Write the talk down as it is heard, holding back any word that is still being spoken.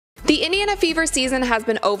The Indiana Fever season has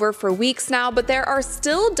been over for weeks now, but there are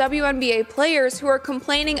still WNBA players who are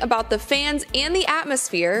complaining about the fans and the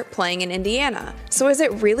atmosphere playing in Indiana. So is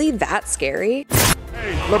it really that scary?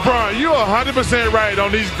 Hey, LeBron, you're 100% right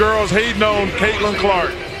on these girls hating on Caitlin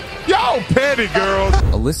Clark. Y'all petty girls.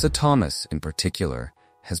 Alyssa Thomas, in particular,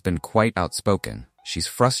 has been quite outspoken. She's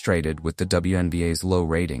frustrated with the WNBA's low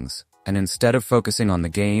ratings, and instead of focusing on the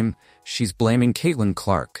game, she's blaming Caitlin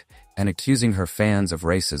Clark and accusing her fans of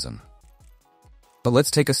racism. But let's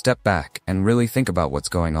take a step back and really think about what's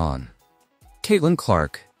going on. Caitlin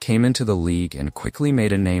Clark came into the league and quickly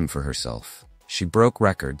made a name for herself. She broke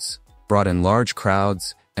records, brought in large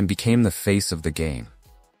crowds, and became the face of the game.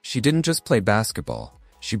 She didn't just play basketball,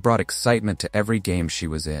 she brought excitement to every game she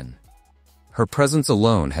was in. Her presence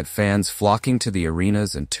alone had fans flocking to the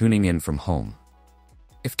arenas and tuning in from home.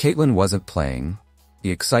 If Caitlin wasn't playing, the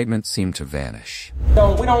excitement seemed to vanish. We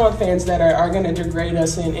don't want fans that are going to degrade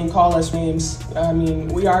us and call us names. I mean,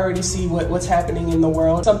 we already see what's happening in the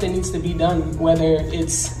world. Something needs to be done, whether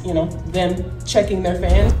it's, them checking their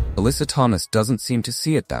fans. Alyssa Thomas doesn't seem to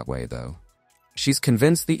see it that way, though. She's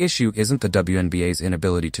convinced the issue isn't the WNBA's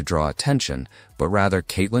inability to draw attention, but rather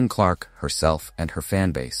Caitlin Clark herself and her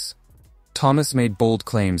fan base. Thomas made bold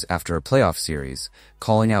claims after a playoff series,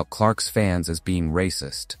 calling out Clark's fans as being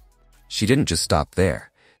racist. She didn't just stop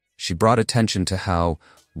there. She brought attention to how,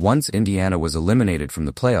 once Indiana was eliminated from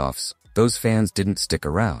the playoffs, those fans didn't stick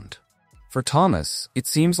around. For Thomas, it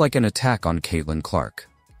seems like an attack on Caitlin Clark,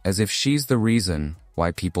 as if she's the reason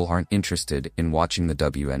why people aren't interested in watching the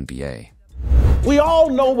WNBA. We all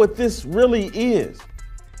know what this really is.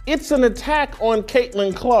 It's an attack on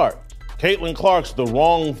Caitlin Clark. Caitlin Clark's the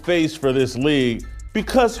wrong face for this league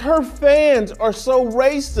because her fans are so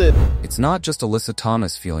racist. It's not just Alyssa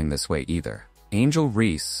Thomas feeling this way either. Angel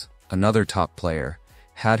Reese, another top player,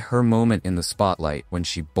 had her moment in the spotlight when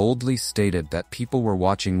she boldly stated that people were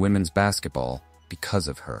watching women's basketball because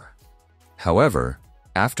of her. However,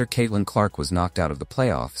 after Caitlin Clark was knocked out of the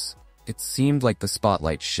playoffs, it seemed like the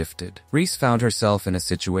spotlight shifted. Reese found herself in a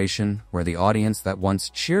situation where the audience that once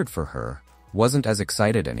cheered for her wasn't as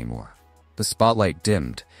excited anymore. The spotlight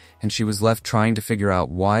dimmed, and she was left trying to figure out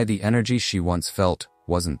why the energy she once felt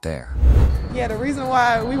wasn't there. Yeah, the reason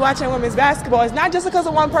why we watching women's basketball is not just because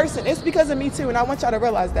of one person, it's because of me too, and I want y'all to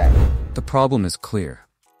realize that. The problem is clear.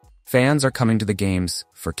 Fans are coming to the games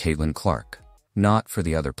for Caitlin Clark, not for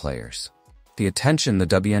the other players. The attention the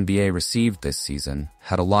WNBA received this season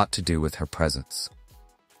had a lot to do with her presence.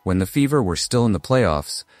 When the Fever were still in the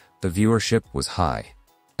playoffs, the viewership was high.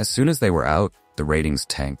 As soon as they were out, the ratings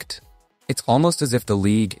tanked. It's almost as if the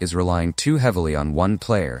league is relying too heavily on one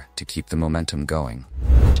player to keep the momentum going.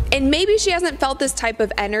 And maybe she hasn't felt this type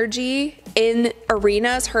of energy in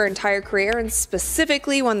arenas her entire career, and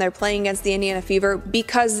specifically when they're playing against the Indiana Fever,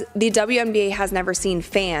 because the WNBA has never seen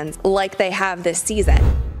fans like they have this season.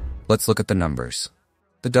 Let's look at the numbers.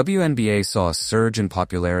 The WNBA saw a surge in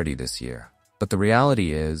popularity this year, but the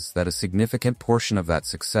reality is that a significant portion of that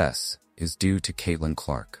success is due to Caitlin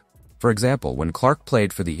Clark. For example, when Clark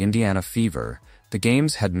played for the Indiana Fever, the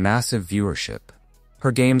games had massive viewership.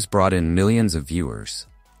 Her games brought in millions of viewers,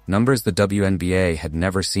 numbers the WNBA had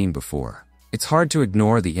never seen before. It's hard to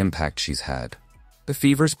ignore the impact she's had. The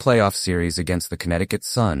Fever's playoff series against the Connecticut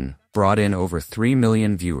Sun brought in over 3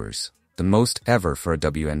 million viewers, the most ever for a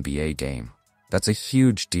WNBA game. That's a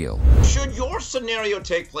huge deal. Should your scenario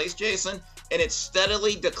take place, Jason, and it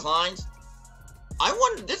steadily declines, I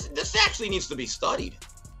wonder, this actually needs to be studied.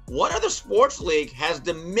 What other sports league has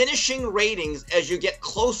diminishing ratings as you get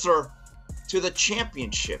closer to the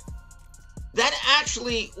championship? That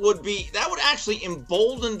would actually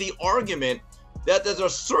embolden the argument that there's a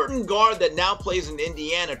certain guard that now plays in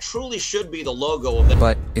Indiana truly should be the logo of that.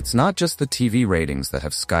 But it's not just the TV ratings that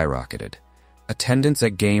have skyrocketed. Attendance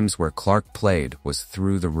at games where Clark played was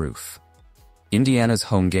through the roof. Indiana's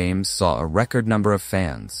home games saw a record number of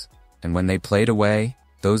fans, and when they played away,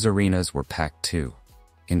 those arenas were packed too.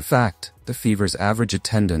 In fact, the Fever's average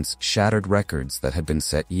attendance shattered records that had been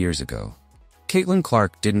set years ago. Caitlin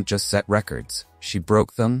Clark didn't just set records, she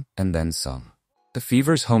broke them and then some. The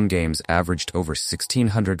Fever's home games averaged over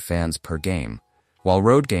 1,600 fans per game, while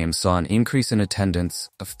road games saw an increase in attendance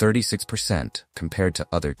of 36% compared to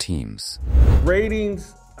other teams.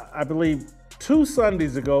 Ratings, I believe 2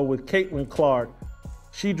 Sundays ago with Caitlin Clark,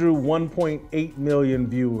 she drew 1.8 million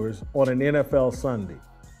viewers on an NFL Sunday.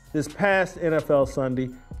 This past NFL Sunday,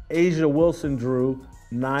 Asia Wilson drew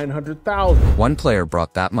 900,000. One player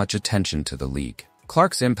brought that much attention to the league.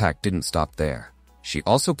 Clark's impact didn't stop there. She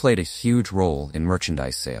also played a huge role in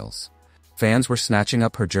merchandise sales. Fans were snatching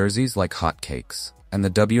up her jerseys like hotcakes. and the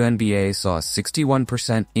WNBA saw a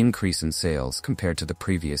 61% increase in sales compared to the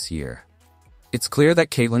previous year. It's clear that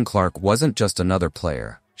Caitlin Clark wasn't just another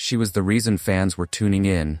player. She was the reason fans were tuning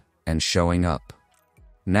in and showing up.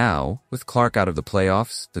 Now, with Clark out of the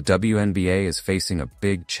playoffs, the WNBA is facing a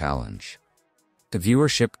big challenge. The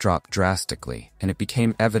viewership dropped drastically, and it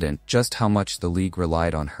became evident just how much the league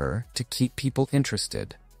relied on her to keep people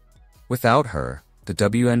interested. Without her, the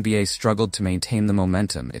WNBA struggled to maintain the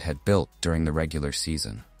momentum it had built during the regular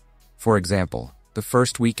season. For example, the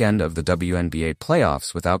first weekend of the WNBA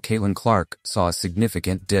playoffs without Caitlin Clark saw a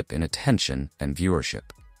significant dip in attention and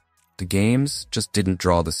viewership. The games just didn't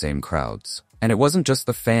draw the same crowds, and it wasn't just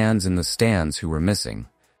the fans in the stands who were missing.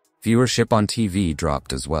 Viewership on TV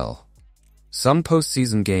dropped as well. Some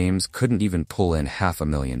postseason games couldn't even pull in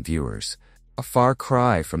 500,000 viewers, a far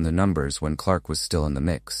cry from the numbers when Clark was still in the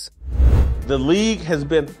mix. The league has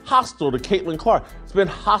been hostile to Caitlin Clark. It's been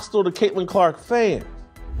hostile to Caitlin Clark fans.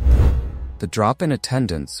 The drop in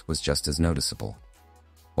attendance was just as noticeable.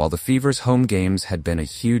 While the Fever's home games had been a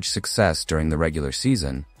huge success during the regular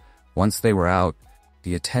season, once they were out,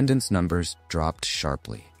 the attendance numbers dropped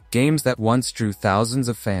sharply. Games that once drew thousands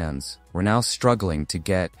of fans were now struggling to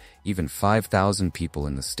get even 5,000 people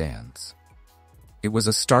in the stands. It was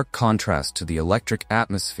a stark contrast to the electric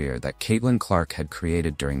atmosphere that Caitlin Clark had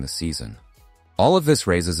created during the season. All of this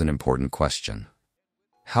raises an important question.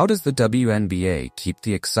 How does the WNBA keep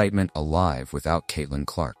the excitement alive without Caitlin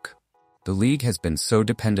Clark? The league has been so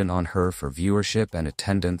dependent on her for viewership and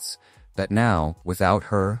attendance that now, without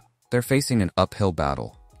her, they're facing an uphill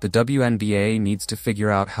battle. The WNBA needs to figure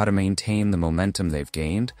out how to maintain the momentum they've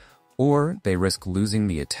gained, or they risk losing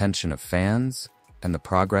the attention of fans and the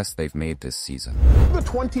progress they've made this season. The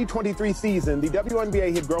 2023 season, the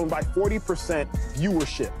WNBA had grown by 40%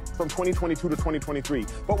 viewership from 2022 to 2023.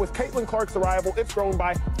 But with Caitlin Clark's arrival, it's grown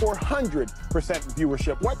by 400%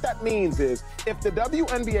 viewership. What that means is if the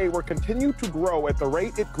WNBA were continue to grow at the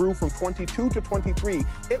rate it grew from 22 to 23,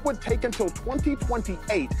 it would take until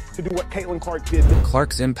 2028 to do what Caitlin Clark did.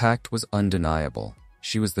 Clark's impact was undeniable.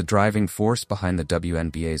 She was the driving force behind the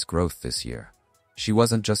WNBA's growth this year. She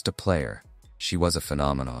wasn't just a player. She was a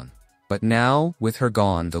phenomenon. But now, with her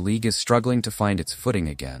gone, the league is struggling to find its footing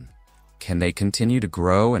again. Can they continue to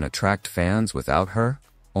grow and attract fans without her?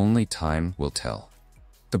 Only time will tell.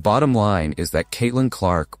 The bottom line is that Caitlin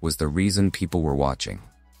Clark was the reason people were watching.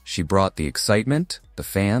 She brought the excitement, the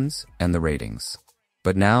fans, and the ratings.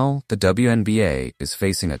 But now, the WNBA is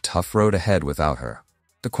facing a tough road ahead without her.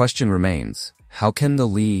 The question remains, how can the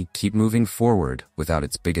league keep moving forward without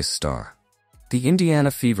its biggest star? The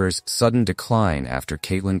Indiana Fever's sudden decline after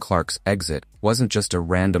Caitlin Clark's exit wasn't just a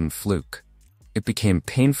random fluke. It became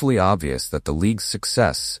painfully obvious that the league's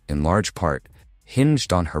success, in large part,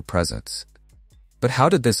 hinged on her presence. But how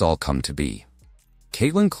did this all come to be?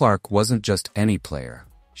 Caitlin Clark wasn't just any player.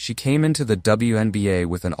 She came into the WNBA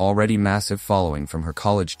with an already massive following from her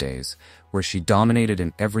college days, where she dominated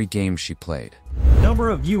in every game she played. Number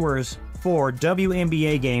of viewers for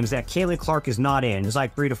WNBA games that Caitlin Clark is not in is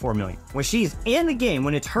like 3 to 4 million. When she's in the game,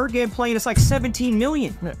 when it's her game playing, it's like 17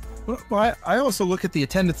 million. Yeah. Well, I also look at the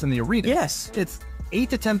attendance in the arena. Yes. It's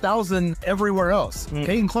 8 to 10,000 everywhere else.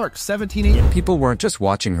 Caitlin Clark, 17,000. People weren't just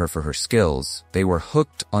watching her for her skills, they were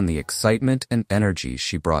hooked on the excitement and energy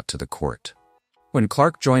she brought to the court. When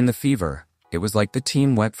Clark joined the Fever, it was like the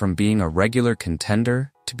team went from being a regular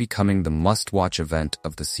contender to becoming the must-watch event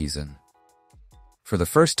of the season. For the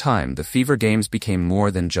first time, the Fever games became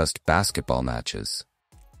more than just basketball matches.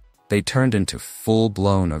 They turned into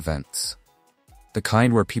full-blown events. The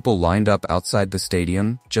kind where people lined up outside the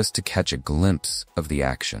stadium just to catch a glimpse of the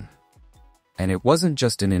action. And it wasn't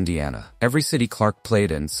just in Indiana. Every city Clark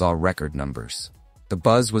played in saw record numbers. The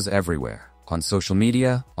buzz was everywhere, on social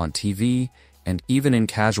media, on TV, and even in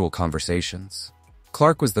casual conversations.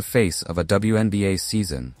 Clark was the face of a WNBA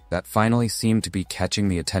season that finally seemed to be catching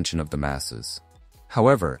the attention of the masses.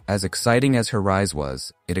 However, as exciting as her rise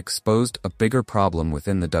was, it exposed a bigger problem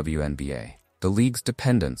within the WNBA. The league's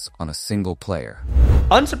dependence on a single player.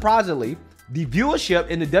 Unsurprisingly, the viewership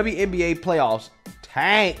in the WNBA playoffs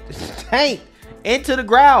tanked into the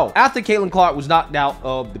ground after Caitlin Clark was knocked out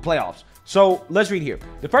of the playoffs. So let's read here.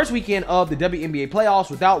 The first weekend of the WNBA playoffs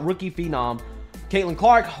without rookie phenom Caitlin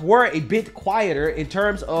Clark were a bit quieter in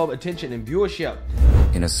terms of attention and viewership.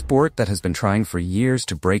 In a sport that has been trying for years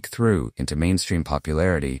to break through into mainstream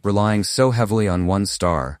popularity, relying so heavily on one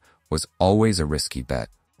star was always a risky bet.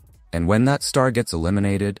 And when that star gets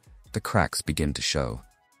eliminated, the cracks begin to show.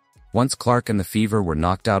 Once Clark and the Fever were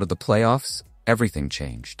knocked out of the playoffs, everything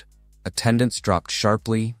changed. Attendance dropped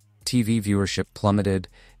sharply, TV viewership plummeted,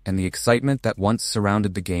 and the excitement that once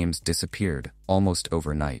surrounded the games disappeared almost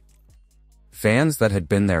overnight. Fans that had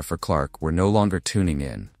been there for Clark were no longer tuning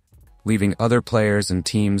in, leaving other players and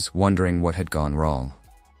teams wondering what had gone wrong.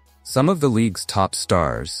 Some of the league's top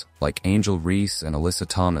stars, like Angel Reese and Alyssa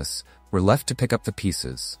Thomas, were left to pick up the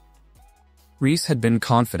pieces. Reese had been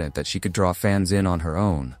confident that she could draw fans in on her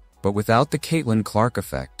own, but without the Caitlin Clark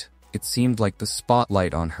effect, it seemed like the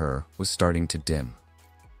spotlight on her was starting to dim.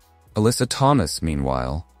 Alyssa Thomas,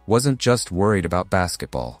 meanwhile, wasn't just worried about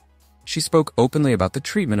basketball. She spoke openly about the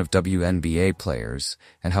treatment of WNBA players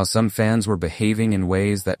and how some fans were behaving in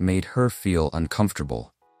ways that made her feel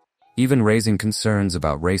uncomfortable, even raising concerns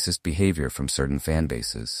about racist behavior from certain fan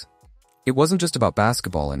bases. It wasn't just about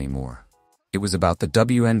basketball anymore. It was about the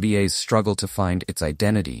WNBA's struggle to find its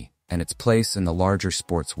identity and its place in the larger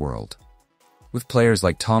sports world. With players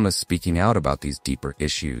like Thomas speaking out about these deeper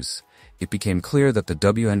issues, it became clear that the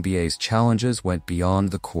WNBA's challenges went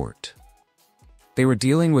beyond the court. They were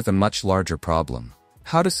dealing with a much larger problem: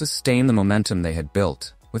 how to sustain the momentum they had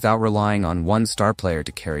built without relying on one star player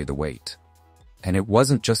to carry the weight. And it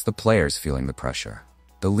wasn't just the players feeling the pressure.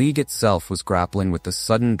 The league itself was grappling with the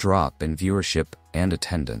sudden drop in viewership and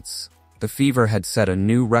attendance. The Fever had set a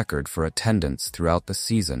new record for attendance throughout the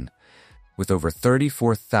season, with over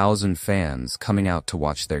 34,000 fans coming out to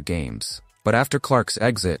watch their games. But after Clark's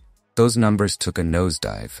exit, those numbers took a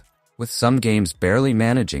nosedive, with some games barely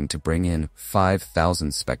managing to bring in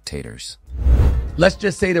 5,000 spectators. Let's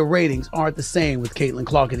just say the ratings aren't the same with Caitlin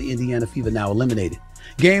Clark and the Indiana Fever now eliminated.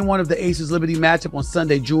 Game 1 of the Aces Liberty matchup on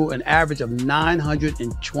Sunday drew an average of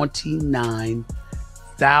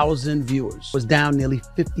 929,000 viewers, was down nearly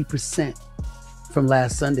 50% from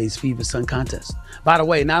last Sunday's Fever Sun contest. By the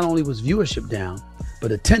way, not only was viewership down,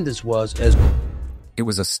 but attendance was as well. It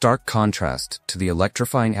was a stark contrast to the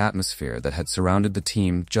electrifying atmosphere that had surrounded the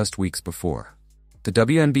team just weeks before. The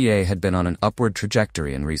WNBA had been on an upward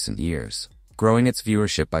trajectory in recent years, growing its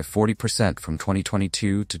viewership by 40% from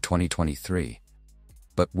 2022 to 2023.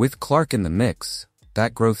 But with Clark in the mix,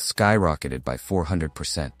 that growth skyrocketed by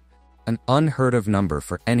 400%, an unheard of number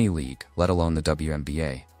for any league, let alone the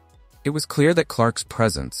WNBA. It was clear that Clark's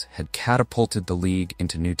presence had catapulted the league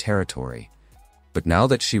into new territory. But now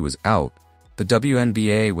that she was out, the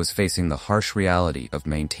WNBA was facing the harsh reality of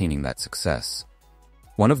maintaining that success.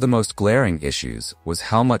 One of the most glaring issues was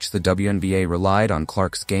how much the WNBA relied on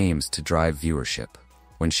Clark's games to drive viewership.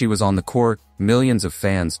 When she was on the court, millions of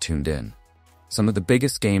fans tuned in. Some of the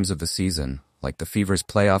biggest games of the season, like the Fever's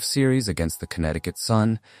playoff series against the Connecticut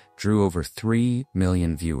Sun, drew over 3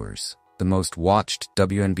 million viewers, the most watched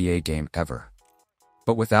WNBA game ever.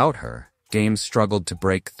 But without her, games struggled to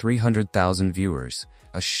break 300,000 viewers,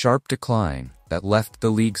 a sharp decline that left the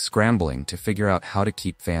league scrambling to figure out how to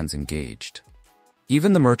keep fans engaged.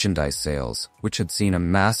 Even the merchandise sales, which had seen a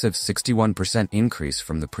massive 61% increase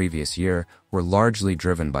from the previous year, were largely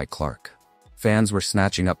driven by Clark. Fans were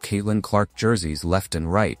snatching up Caitlin Clark jerseys left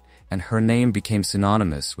and right, and her name became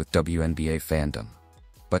synonymous with WNBA fandom.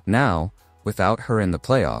 But now, without her in the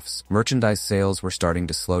playoffs, merchandise sales were starting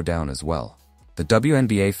to slow down as well. The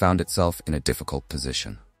WNBA found itself in a difficult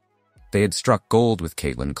position. They had struck gold with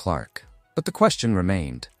Caitlin Clark, but the question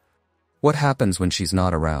remained: what happens when she's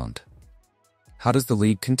not around? How does the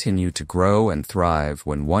league continue to grow and thrive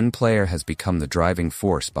when one player has become the driving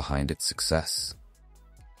force behind its success?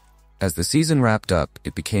 As the season wrapped up,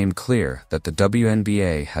 it became clear that the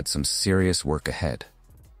WNBA had some serious work ahead.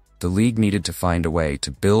 The league needed to find a way to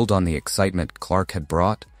build on the excitement Clark had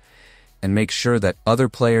brought and make sure that other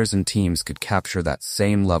players and teams could capture that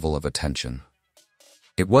same level of attention.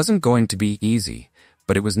 It wasn't going to be easy,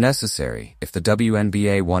 but it was necessary if the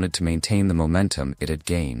WNBA wanted to maintain the momentum it had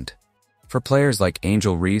gained. For players like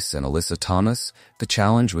Angel Reese and Alyssa Thomas, the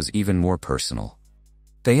challenge was even more personal.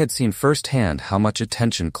 They had seen firsthand how much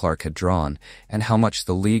attention Clark had drawn and how much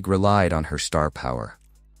the league relied on her star power.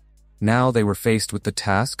 Now they were faced with the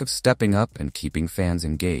task of stepping up and keeping fans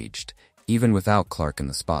engaged, even without Clark in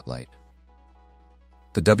the spotlight.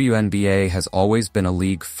 The WNBA has always been a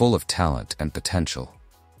league full of talent and potential,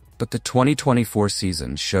 but the 2024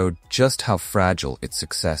 season showed just how fragile its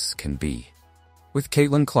success can be. With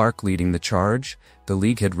Caitlin Clark leading the charge, the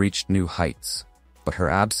league had reached new heights, but her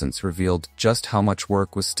absence revealed just how much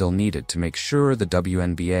work was still needed to make sure the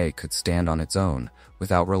WNBA could stand on its own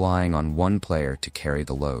without relying on one player to carry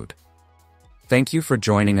the load. Thank you for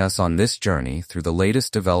joining us on this journey through the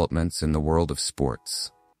latest developments in the world of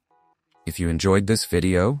sports. If you enjoyed this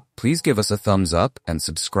video, please give us a thumbs up and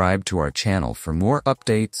subscribe to our channel for more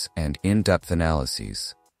updates and in-depth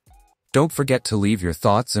analyses. Don't forget to leave your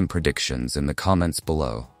thoughts and predictions in the comments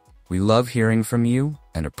below. We love hearing from you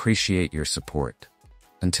and appreciate your support.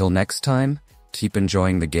 Until next time, keep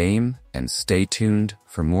enjoying the game and stay tuned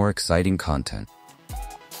for more exciting content.